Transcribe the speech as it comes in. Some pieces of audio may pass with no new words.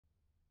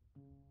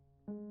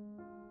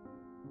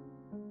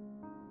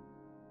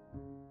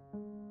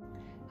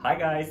Hi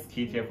guys,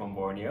 Keith here from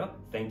Borneo.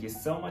 Thank you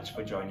so much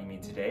for joining me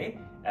today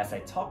as I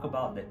talk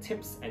about the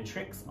tips and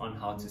tricks on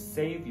how to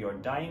save your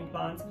dying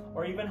plants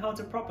or even how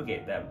to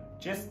propagate them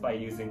just by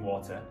using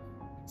water.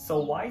 So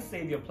why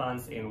save your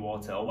plants in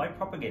water or why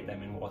propagate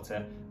them in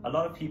water? A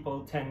lot of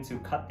people tend to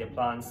cut their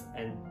plants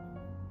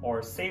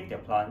or save their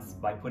plants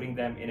by putting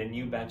them in a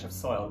new batch of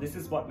soil. This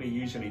is what we're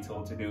usually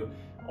told to do.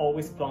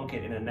 Always plonk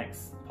it in the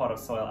next pot of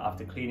soil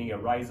after cleaning your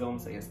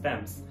rhizomes or your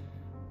stems.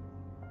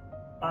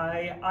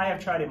 I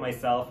have tried it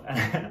myself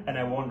and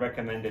I won't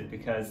recommend it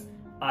because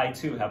I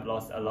too have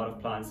lost a lot of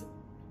plants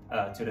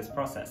to this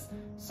process.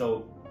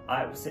 So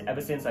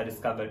ever since I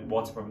discovered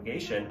water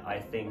propagation, I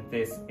think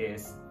this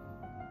is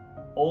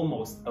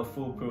almost a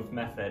foolproof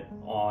method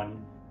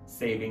on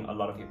saving a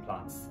lot of your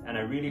plants. And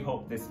I really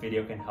hope this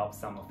video can help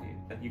some of you.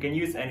 You can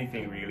use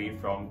anything really,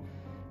 from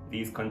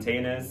these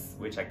containers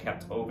which I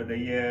kept over the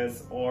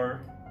years,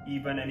 or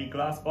even any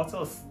glass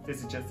bottles.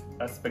 This is just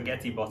a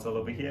spaghetti bottle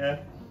over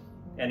here,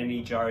 and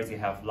any jars you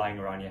have lying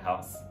around your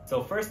house.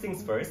 So first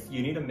things first,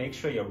 you need to make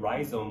sure your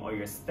rhizome or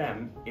your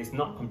stem is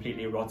not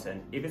completely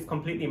rotten. If it's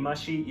completely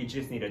mushy, you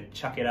just need to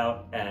chuck it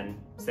out and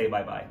say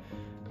bye-bye.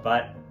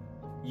 But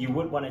you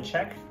would want to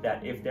check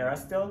that if there are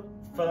still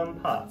firm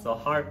parts or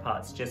hard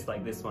parts, just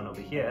like this one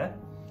over here,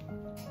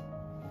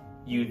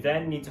 you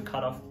then need to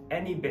cut off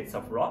any bits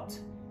of rot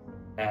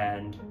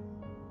and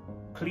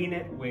clean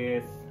it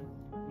with,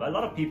 a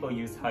lot of people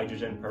use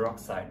hydrogen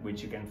peroxide,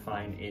 which you can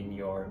find in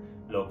your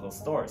local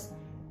stores.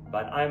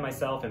 But I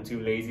myself am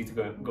too lazy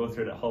to go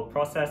through the whole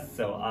process,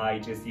 so I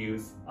just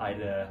use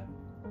either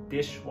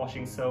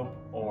dishwashing soap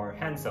or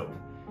hand soap.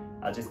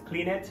 I'll just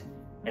clean it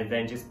and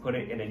then just put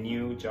it in a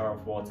new jar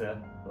of water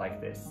like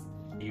this.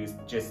 Use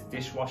just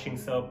dishwashing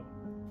soap,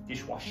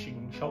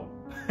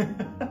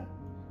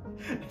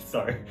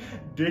 sorry,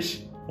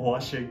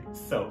 dishwashing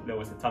soap. There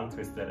was a tongue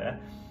twister there.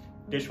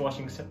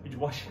 Dishwashing soap,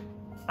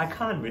 I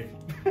can't with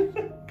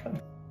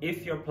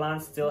If your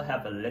plants still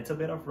have a little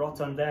bit of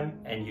rot on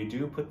them and you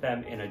do put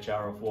them in a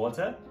jar of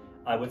water,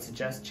 I would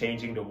suggest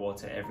changing the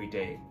water every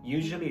day.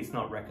 Usually it's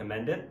not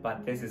recommended,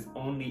 but this is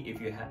only if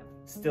you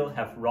still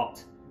have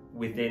rot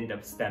within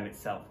the stem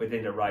itself,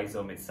 within the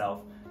rhizome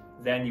itself.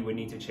 Then you would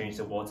need to change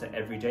the water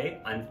every day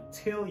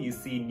until you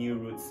see new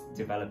roots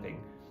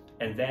developing.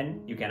 And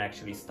then you can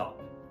actually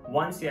stop.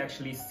 Once you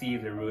actually see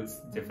the roots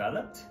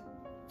developed,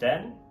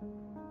 then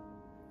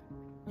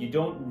you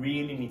don't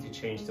really need to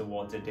change the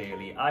water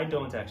daily. I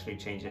don't actually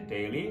change it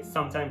daily.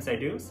 Sometimes I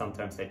do,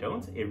 sometimes I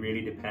don't. It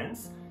really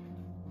depends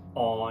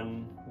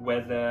on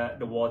whether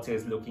the water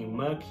is looking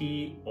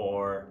murky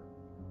or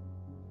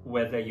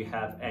whether you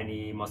have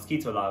any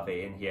mosquito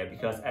larvae in here,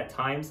 because at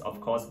times,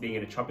 of course, being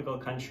in a tropical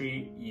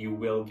country, you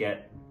will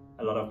get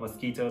a lot of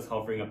mosquitoes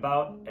hovering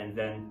about and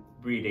then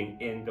breeding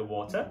in the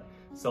water.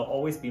 So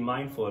always be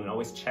mindful and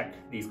always check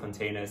these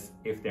containers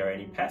if there are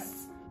any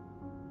pests.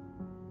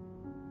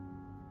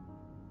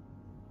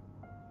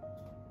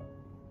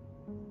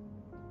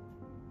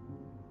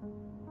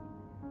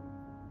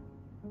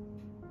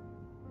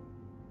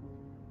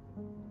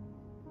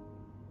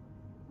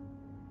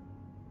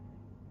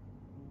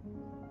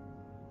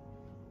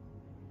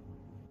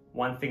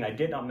 One thing I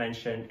did not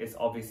mention is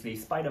obviously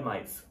spider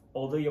mites.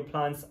 Although your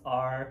plants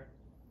are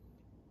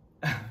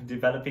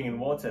developing in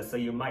water, so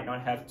you might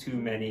not have too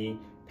many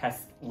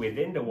pests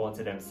within the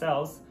water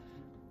themselves.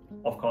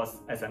 Of course,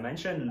 as I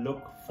mentioned,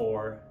 look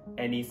for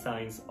any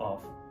signs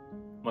of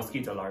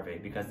mosquito larvae,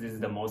 because this is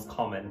the most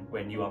common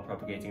when you are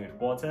propagating with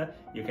water.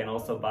 You can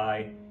also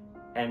buy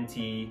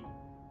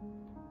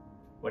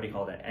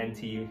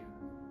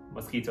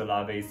anti-mosquito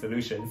larvae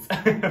solutions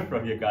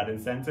from your garden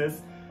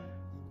centers.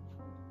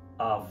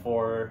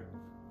 For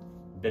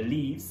the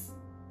leaves,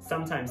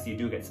 sometimes you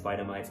do get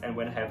spider mites, and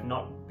when I have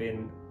not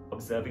been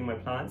observing my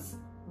plants,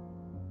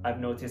 I've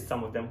noticed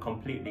some of them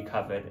completely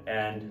covered,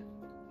 and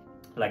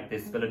like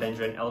this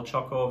philodendron El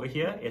Choco over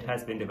here, it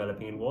has been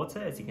developing in water,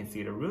 as you can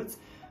see the roots,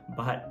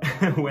 but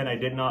when I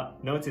did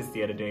not notice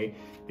the other day,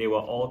 they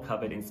were all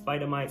covered in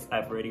spider mites.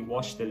 I've already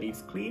washed the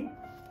leaves clean,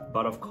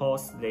 but of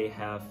course they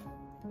have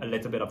a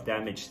little bit of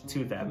damage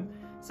to them,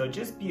 so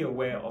just be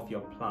aware of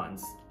your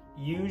plants.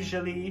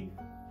 Usually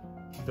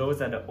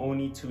those are the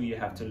only two you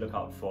have to look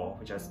out for,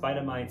 which are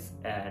spider mites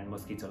and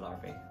mosquito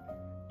larvae.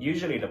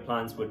 Usually the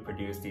plants would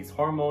produce these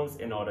hormones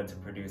in order to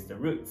produce the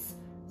roots.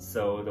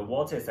 So the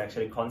water is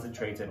actually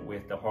concentrated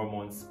with the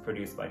hormones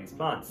produced by these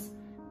plants.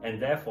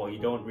 And therefore you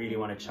don't really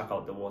want to chuck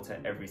out the water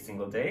every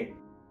single day.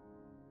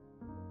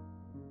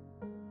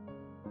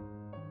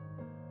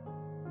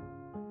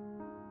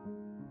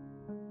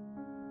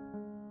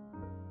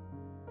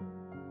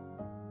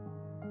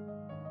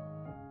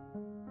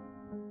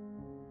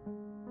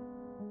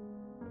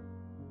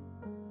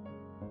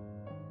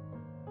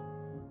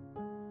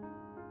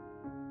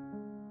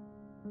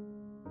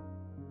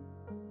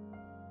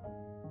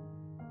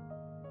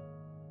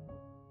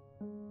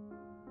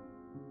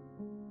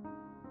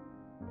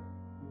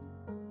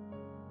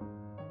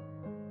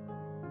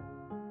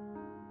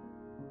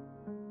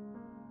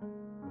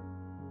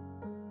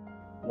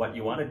 what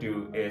you want to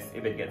do is,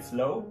 if it gets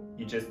low,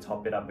 you just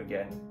top it up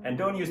again. And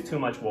don't use too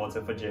much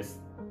water for just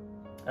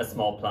a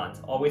small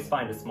plant. Always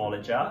find a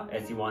smaller jar,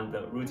 as you want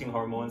the rooting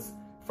hormones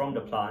from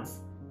the plants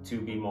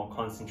to be more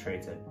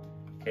concentrated.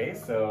 Okay,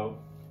 so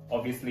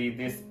obviously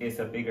this is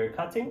a bigger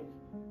cutting,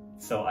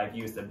 so I've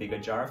used a bigger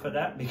jar for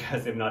that,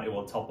 because if not it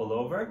will topple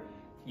over.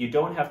 You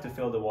don't have to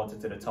fill the water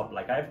to the top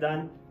like I've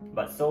done,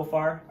 but so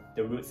far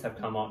the roots have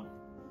come out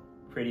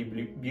pretty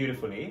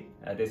beautifully.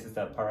 This is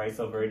the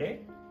Paraiso Verde,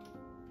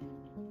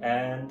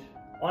 and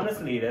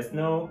honestly there's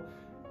no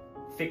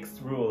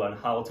fixed rule on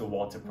how to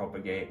water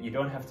propagate. You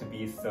don't have to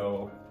be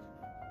so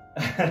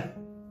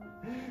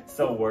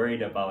so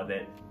worried about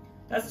it.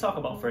 Let's talk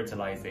about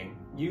fertilizing.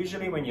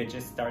 Usually when you're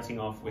just starting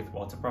off with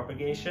water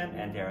propagation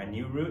and there are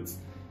new roots,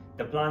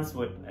 the plants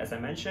would, as I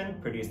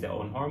mentioned, produce their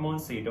own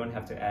hormones, so you don't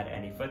have to add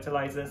any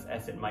fertilizers,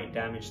 as it might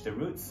damage the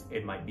roots.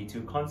 It might be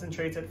too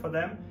concentrated for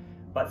them.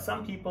 But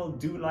some people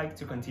do like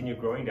to continue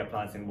growing their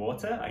plants in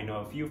water. I know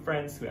a few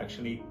friends who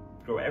actually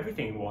grow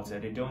everything in water.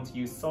 They don't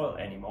use soil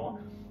anymore.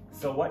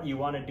 So what you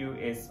want to do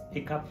is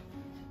pick up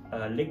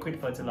a liquid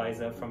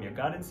fertilizer from your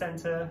garden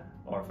center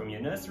or from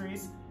your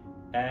nurseries,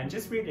 and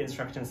just read the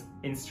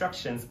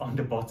instructions on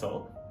the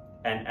bottle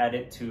and add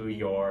it to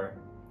your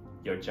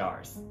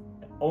jars.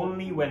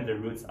 Only when the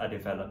roots are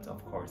developed,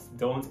 of course.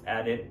 Don't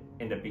add it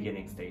in the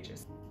beginning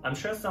stages. I'm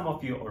sure some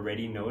of you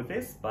already know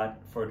this,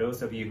 but for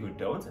those of you who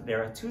don't,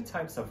 there are two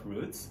types of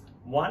roots.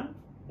 One,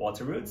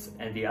 water roots,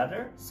 and the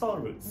other, soil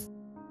roots.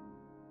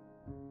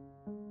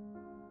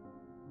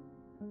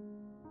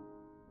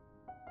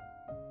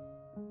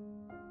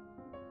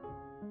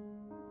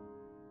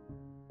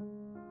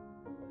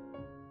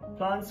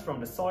 Plants from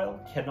the soil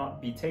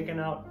cannot be taken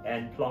out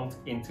and plonked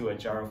into a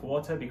jar of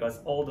water, because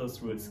all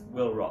those roots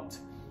will rot.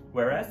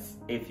 Whereas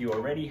if you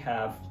already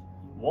have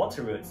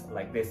water roots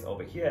like this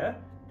over here,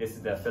 this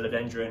is the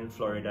Philodendron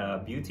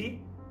Florida Beauty,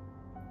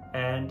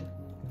 and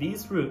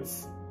these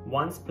roots,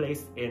 once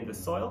placed in the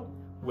soil,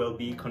 will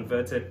be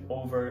converted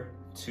over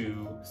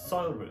to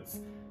soil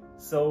roots.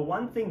 So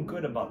one thing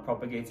good about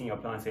propagating your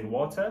plants in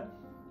water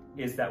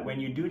is that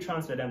when you do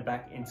transfer them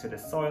back into the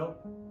soil,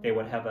 they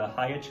would have a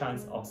higher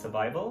chance of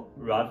survival,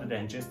 rather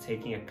than just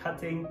taking a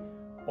cutting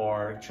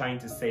or trying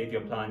to save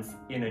your plants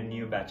in a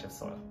new batch of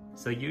soil.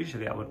 So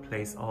usually I would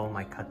place all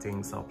my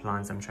cuttings or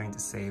plants I'm trying to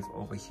save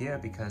over here,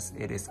 because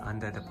it is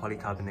under the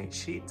polycarbonate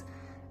sheet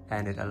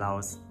and it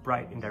allows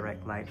bright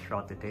indirect light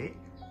throughout the day.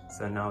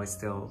 So now it's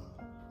still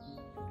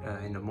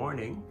in the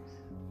morning,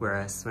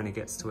 whereas when it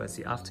gets towards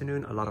the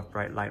afternoon, a lot of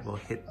bright light will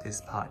hit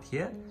this part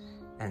here.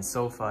 And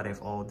so far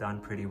they've all done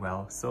pretty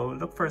well. So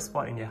look for a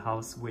spot in your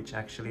house which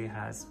actually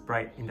has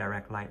bright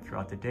indirect light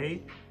throughout the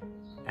day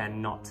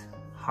and not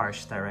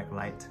harsh direct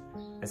light,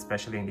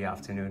 especially in the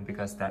afternoon,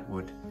 because that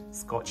would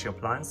scorch your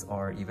plants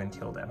or even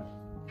kill them.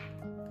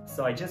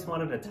 So I just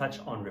wanted to touch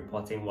on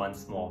repotting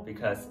once more,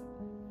 because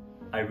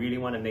I really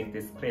want to make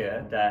this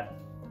clear that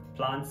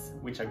plants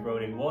which are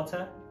grown in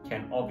water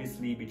can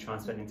obviously be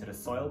transferred into the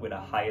soil with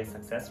a higher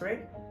success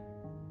rate,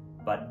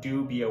 but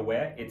do be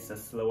aware it's a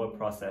slower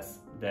process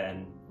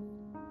than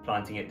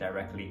planting it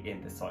directly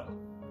in the soil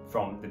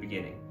from the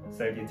beginning.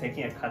 So if you're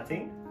taking a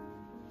cutting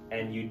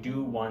and you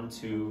do want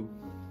to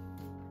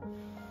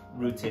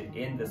root it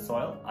in the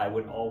soil, I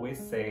would always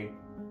say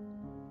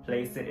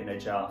place it in a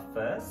jar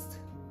first,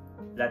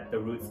 let the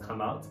roots come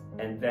out,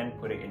 and then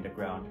put it in the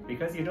ground,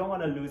 because you don't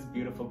want to lose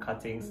beautiful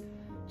cuttings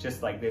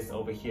just like this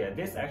over here.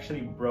 This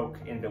actually broke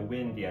in the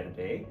wind the other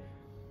day.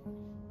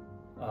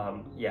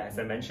 Yeah, as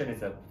I mentioned,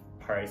 it's a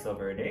Paraiso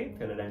Verde,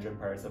 Philodendron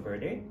Paraiso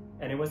Verde,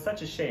 and it was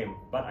such a shame,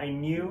 but I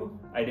knew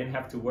I didn't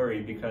have to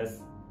worry,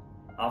 because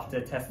after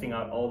testing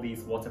out all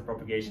these water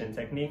propagation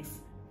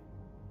techniques,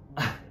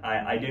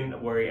 I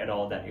didn't worry at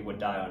all that it would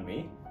die on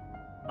me.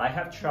 I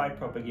have tried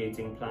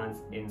propagating plants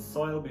in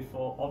soil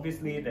before.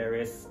 Obviously there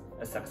is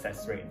a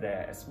success rate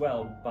there as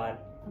well,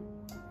 but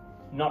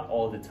not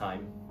all the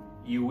time.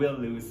 You will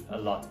lose a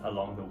lot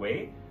along the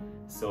way.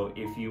 So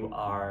if you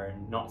are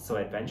not so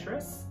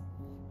adventurous,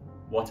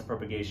 water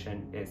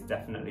propagation is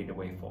definitely the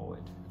way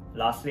forward.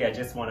 Lastly, I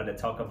just wanted to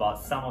talk about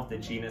some of the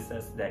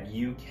genuses that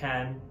you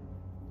can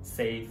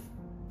save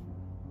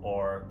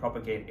or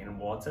propagate in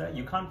water.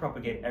 You can't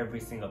propagate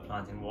every single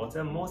plant in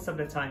water. Most of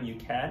the time you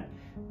can,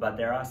 but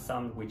there are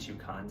some which you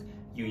can't.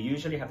 You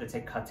usually have to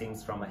take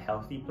cuttings from a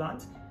healthy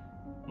plant.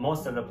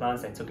 Most of the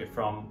plants I took it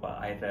from were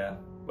either,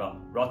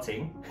 well,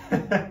 rotting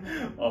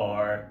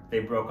or they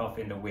broke off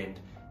in the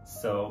wind.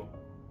 So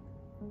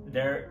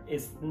there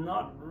is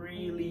not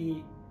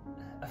really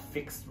a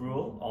fixed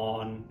rule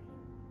on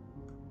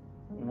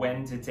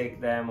when to take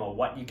them or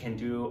what you can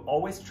do.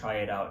 Always try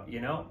it out, you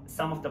know.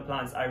 Some of the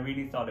plants I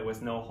really thought there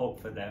was no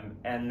hope for them,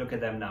 and look at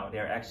them now.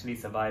 They're actually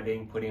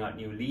surviving, putting out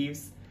new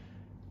leaves.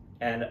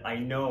 And I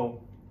know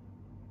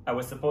I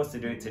was supposed to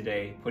do it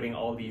today, putting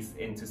all these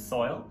into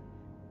soil,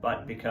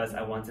 but because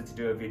I wanted to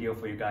do a video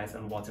for you guys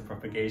on water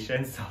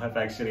propagation, so I've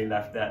actually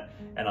left that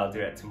and I'll do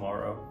it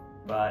tomorrow.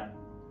 But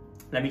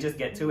let me just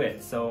get to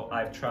it. So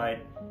I've tried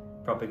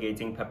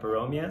propagating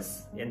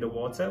peperomias in the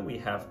water. We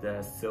have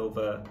the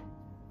silver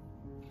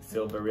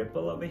silver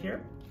ripple over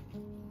here.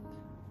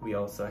 We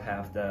also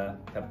have the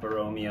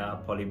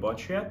Peperomia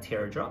polybotria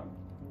teardrop.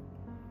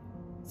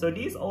 So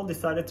these all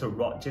decided to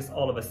rot just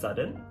all of a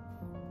sudden.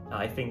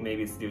 I think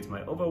maybe it's due to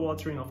my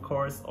overwatering, of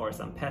course, or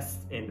some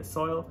pests in the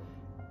soil.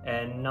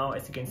 And now,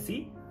 as you can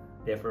see,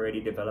 they've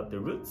already developed the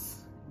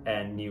roots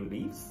and new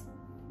leaves.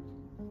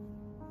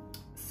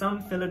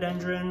 Some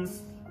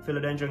philodendrons,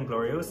 Philodendron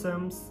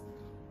gloriosums,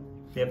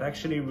 they've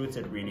actually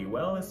rooted really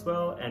well as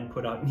well and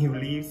put out new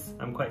leaves.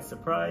 I'm quite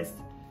surprised.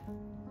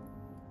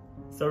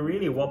 So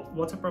really,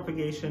 water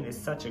propagation is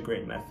such a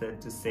great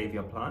method to save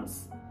your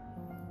plants.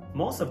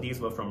 Most of these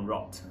were from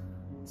rot.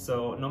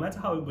 So no matter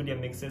how good your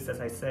mix is,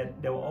 as I said,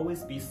 there will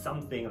always be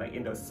something like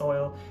in the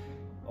soil,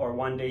 or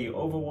one day you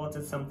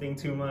overwatered something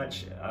too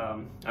much.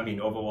 I mean,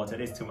 overwatered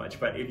is too much,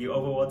 but if you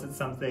overwatered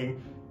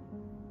something,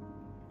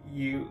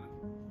 you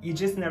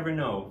just never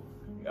know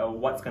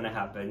what's gonna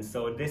happen.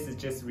 So this is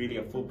just really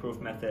a foolproof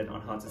method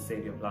on how to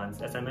save your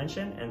plants. As I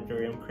mentioned,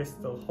 Anthurium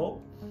Crystal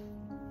Hope.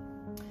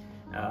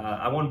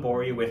 I won't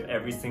bore you with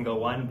every single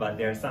one, but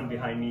there are some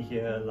behind me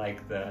here,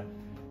 like the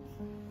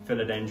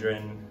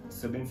Philodendron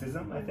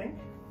Subencism, I think.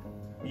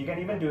 You can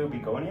even do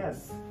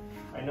begonias.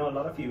 I know a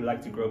lot of you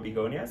like to grow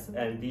begonias,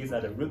 and these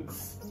are the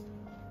roots.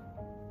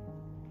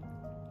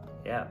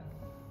 Yeah.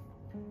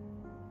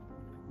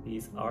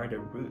 These are the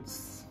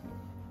roots.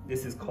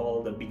 This is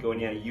called the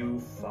Begonia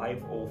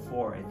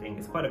U504, I think.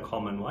 It's quite a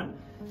common one,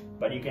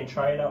 but you can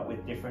try it out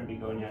with different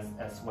begonias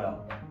as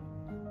well.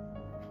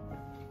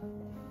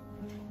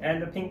 And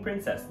the Pink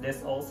Princess,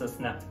 this also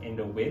snapped in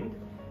the wind,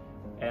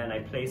 and I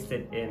placed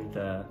it in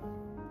the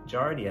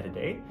jar the other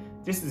day.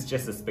 This is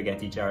just a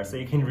spaghetti jar, so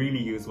you can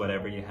really use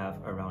whatever you have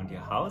around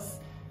your house,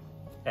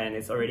 and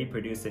it's already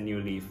produced a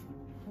new leaf.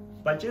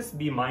 But just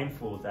be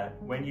mindful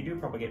that when you do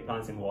propagate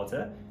plants in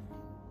water,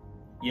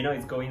 you know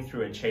it's going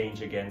through a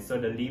change again, so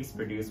the leaves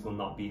produced will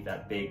not be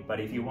that big. But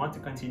if you want to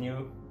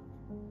continue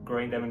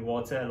growing them in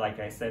water, like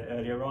I said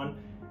earlier on,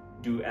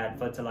 do add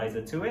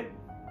fertilizer to it,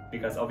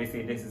 because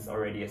obviously this is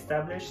already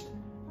established,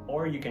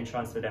 or you can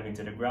transfer them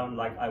into the ground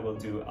like I will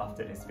do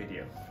after this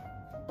video.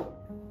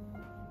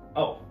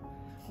 Oh,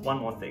 one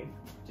more thing.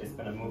 Just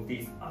gonna move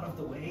these out of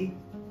the way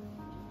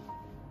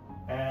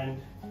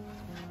and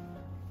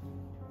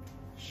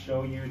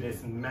show you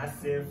this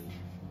massive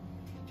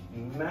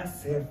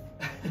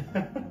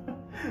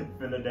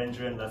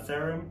Philodendron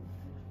lacerum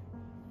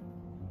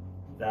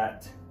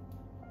that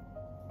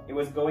it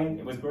was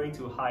growing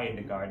too high in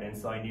the garden,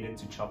 so I needed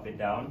to chop it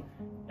down,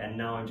 and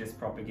now I'm just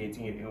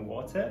propagating it in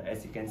water.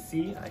 As you can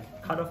see, I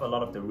cut off a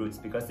lot of the roots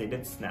because they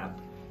did snap,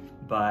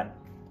 but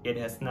it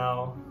has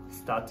now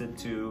started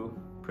to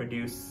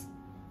produce,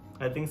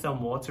 I think,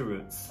 some water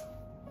roots.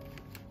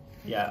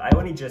 Yeah, I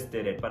only just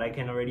did it, but I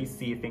can already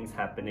see things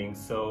happening.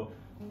 So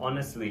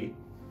honestly,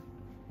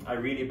 I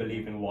really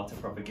believe in water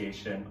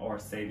propagation or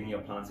saving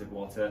your plants with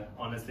water.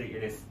 Honestly,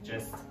 it is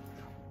just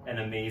an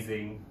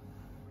amazing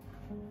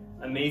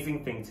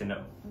thing to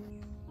know.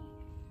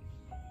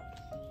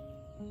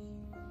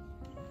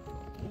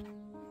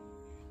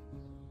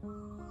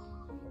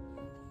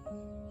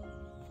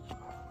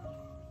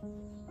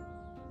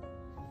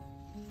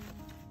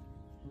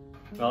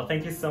 Well,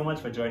 thank you so much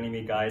for joining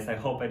me, guys. I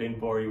hope I didn't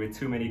bore you with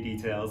too many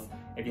details.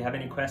 If you have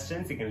any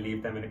questions, you can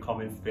leave them in the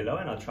comments below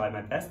and I'll try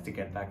my best to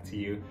get back to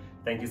you.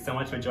 Thank you so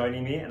much for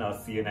joining me, and I'll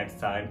see you next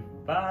time.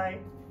 Bye!